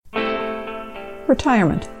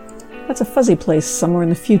Retirement. That's a fuzzy place somewhere in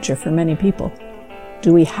the future for many people.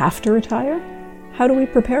 Do we have to retire? How do we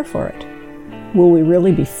prepare for it? Will we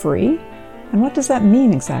really be free? And what does that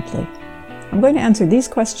mean exactly? I'm going to answer these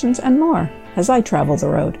questions and more as I travel the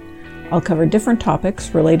road. I'll cover different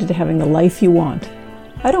topics related to having the life you want.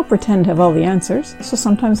 I don't pretend to have all the answers, so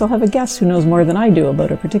sometimes I'll have a guest who knows more than I do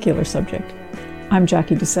about a particular subject. I'm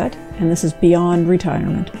Jacquie Doucette, and this is Beyond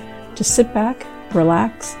Retirement. Just sit back,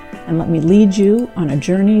 relax, and let me lead you on a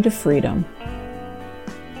journey to freedom.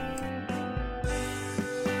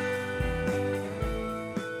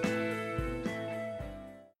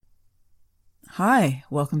 Hi,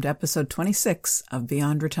 welcome to episode 26 of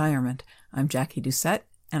Beyond Retirement. I'm Jacquie Doucette,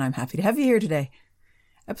 and I'm happy to have you here today.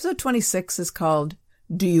 Episode 26 is called,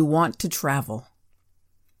 Do You Want to Travel?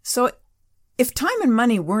 So, if time and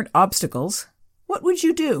money weren't obstacles, what would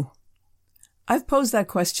you do? I've posed that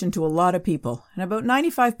question to a lot of people, and about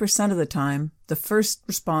 95% of the time, the first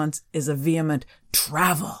response is a vehement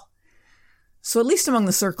travel. So at least among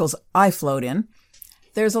the circles I float in,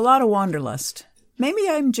 there's a lot of wanderlust. Maybe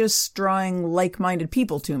I'm just drawing like-minded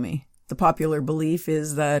people to me. The popular belief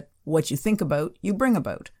is that what you think about, you bring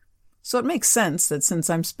about. So it makes sense that since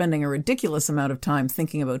I'm spending a ridiculous amount of time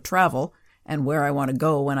thinking about travel and where I want to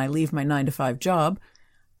go when I leave my 9-to-5 job,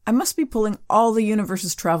 I must be pulling all the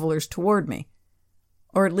universe's travelers toward me.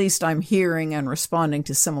 Or at least I'm hearing and responding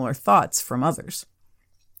to similar thoughts from others.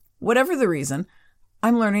 Whatever the reason,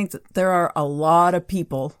 I'm learning that there are a lot of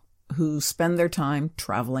people who spend their time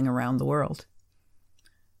traveling around the world.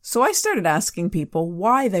 So I started asking people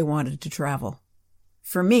why they wanted to travel.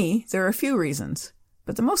 For me, there are a few reasons.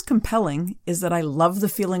 But the most compelling is that I love the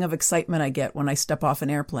feeling of excitement I get when I step off an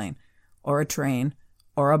airplane, or a train,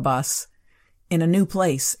 or a bus, in a new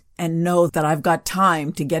place, and know that I've got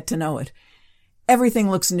time to get to know it. Everything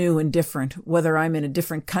looks new and different, whether I'm in a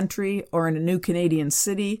different country, or in a new Canadian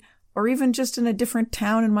city, or even just in a different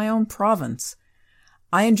town in my own province.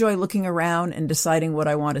 I enjoy looking around and deciding what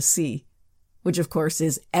I want to see, which of course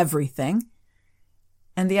is everything.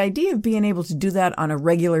 And the idea of being able to do that on a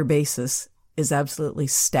regular basis is absolutely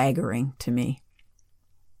staggering to me.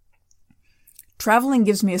 Traveling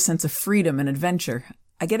gives me a sense of freedom and adventure.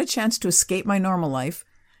 I get a chance to escape my normal life,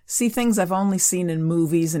 see things I've only seen in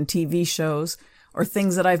movies and TV shows, or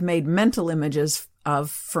things that I've made mental images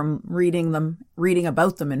of from reading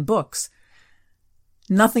about them in books.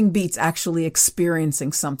 Nothing beats actually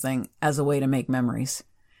experiencing something as a way to make memories.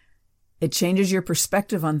 It changes your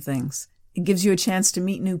perspective on things. It gives you a chance to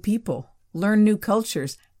meet new people, learn new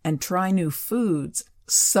cultures, and try new foods.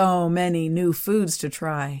 So many new foods to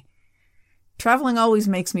try. Traveling always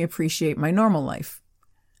makes me appreciate my normal life.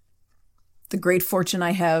 The great fortune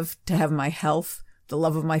I have to have my health, the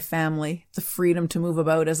love of my family, the freedom to move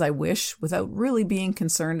about as I wish without really being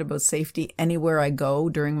concerned about safety anywhere I go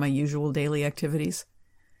during my usual daily activities.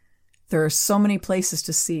 There are so many places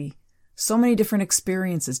to see, so many different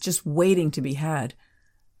experiences just waiting to be had.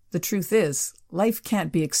 The truth is, life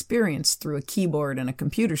can't be experienced through a keyboard and a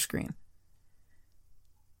computer screen.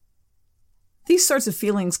 These sorts of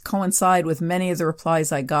feelings coincide with many of the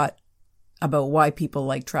replies I got about why people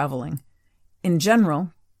like traveling. In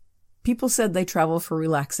general, people said they travel for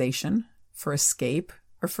relaxation, for escape,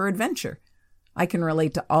 or for adventure. I can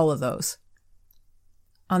relate to all of those.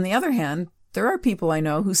 On the other hand, there are people I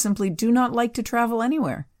know who simply do not like to travel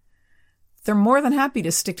anywhere. They're more than happy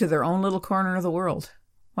to stick to their own little corner of the world.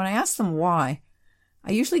 When I ask them why,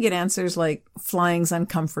 I usually get answers like flying's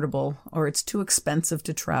uncomfortable or it's too expensive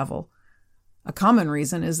to travel. A common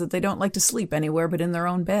reason is that they don't like to sleep anywhere but in their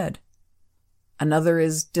own bed. Another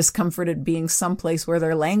is discomfort at being someplace where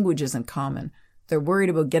their language isn't common. They're worried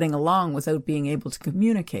about getting along without being able to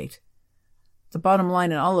communicate. The bottom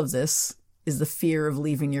line in all of this is the fear of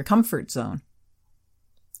leaving your comfort zone.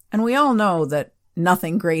 And we all know that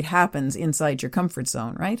nothing great happens inside your comfort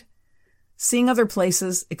zone, right? Seeing other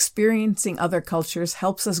places, experiencing other cultures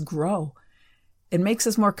helps us grow. It makes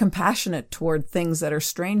us more compassionate toward things that are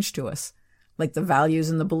strange to us, like the values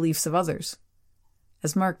and the beliefs of others.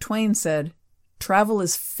 As Mark Twain said, travel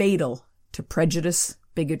is fatal to prejudice,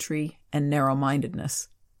 bigotry, and narrow-mindedness.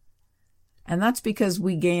 And that's because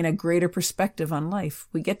we gain a greater perspective on life.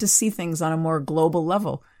 We get to see things on a more global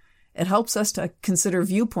level. It helps us to consider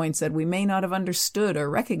viewpoints that we may not have understood or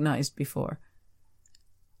recognized before.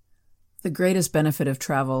 The greatest benefit of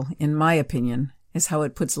travel, in my opinion, is how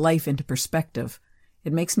it puts life into perspective.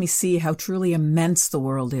 It makes me see how truly immense the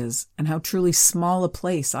world is and how truly small a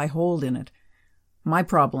place I hold in it. My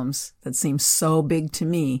problems, that seem so big to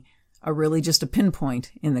me, are really just a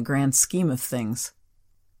pinpoint in the grand scheme of things.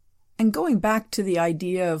 And going back to the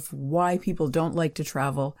idea of why people don't like to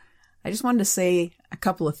travel, I just wanted to say a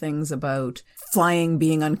couple of things about flying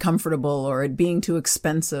being uncomfortable or it being too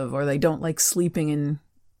expensive or they don't like sleeping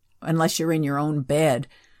unless you're in your own bed.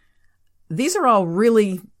 These are all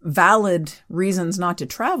really valid reasons not to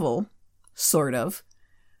travel, sort of.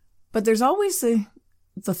 But there's always the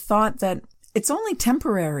thought that it's only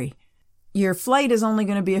temporary. Your flight is only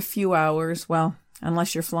going to be a few hours, well,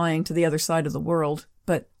 unless you're flying to the other side of the world.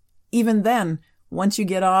 But even then, once you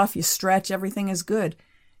get off, you stretch, everything is good.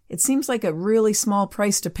 It seems like a really small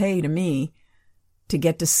price to pay to me to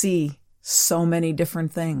get to see so many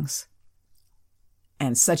different things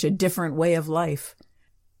and such a different way of life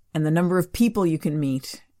and the number of people you can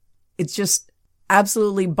meet. It's just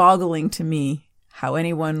absolutely boggling to me how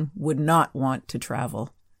anyone would not want to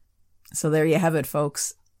travel. So there you have it,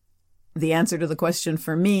 folks. The answer to the question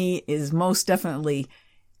for me is most definitely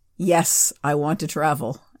yes, I want to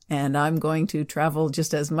travel. And I'm going to travel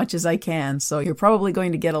just as much as I can. So you're probably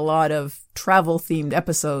going to get a lot of travel-themed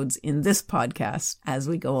episodes in this podcast as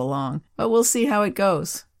we go along. But we'll see how it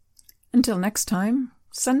goes. Until next time,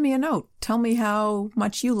 send me a note. Tell me how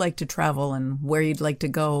much you like to travel and where you'd like to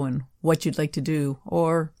go and what you'd like to do.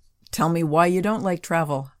 Or tell me why you don't like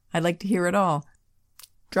travel. I'd like to hear it all.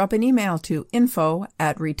 Drop an email to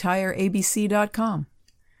info@retireabc.com.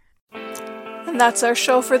 And that's our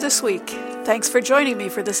show for this week. Thanks for joining me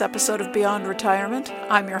for this episode of Beyond Retirement.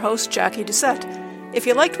 I'm your host, Jacquie Doucette. If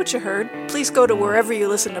you liked what you heard, please go to wherever you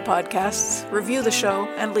listen to podcasts, review the show,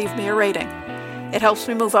 and leave me a rating. It helps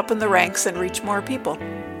me move up in the ranks and reach more people.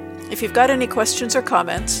 If you've got any questions or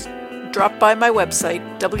comments, drop by my website,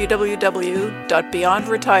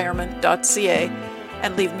 www.beyondretirement.ca,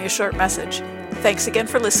 and leave me a short message. Thanks again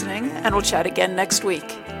for listening, and we'll chat again next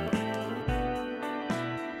week.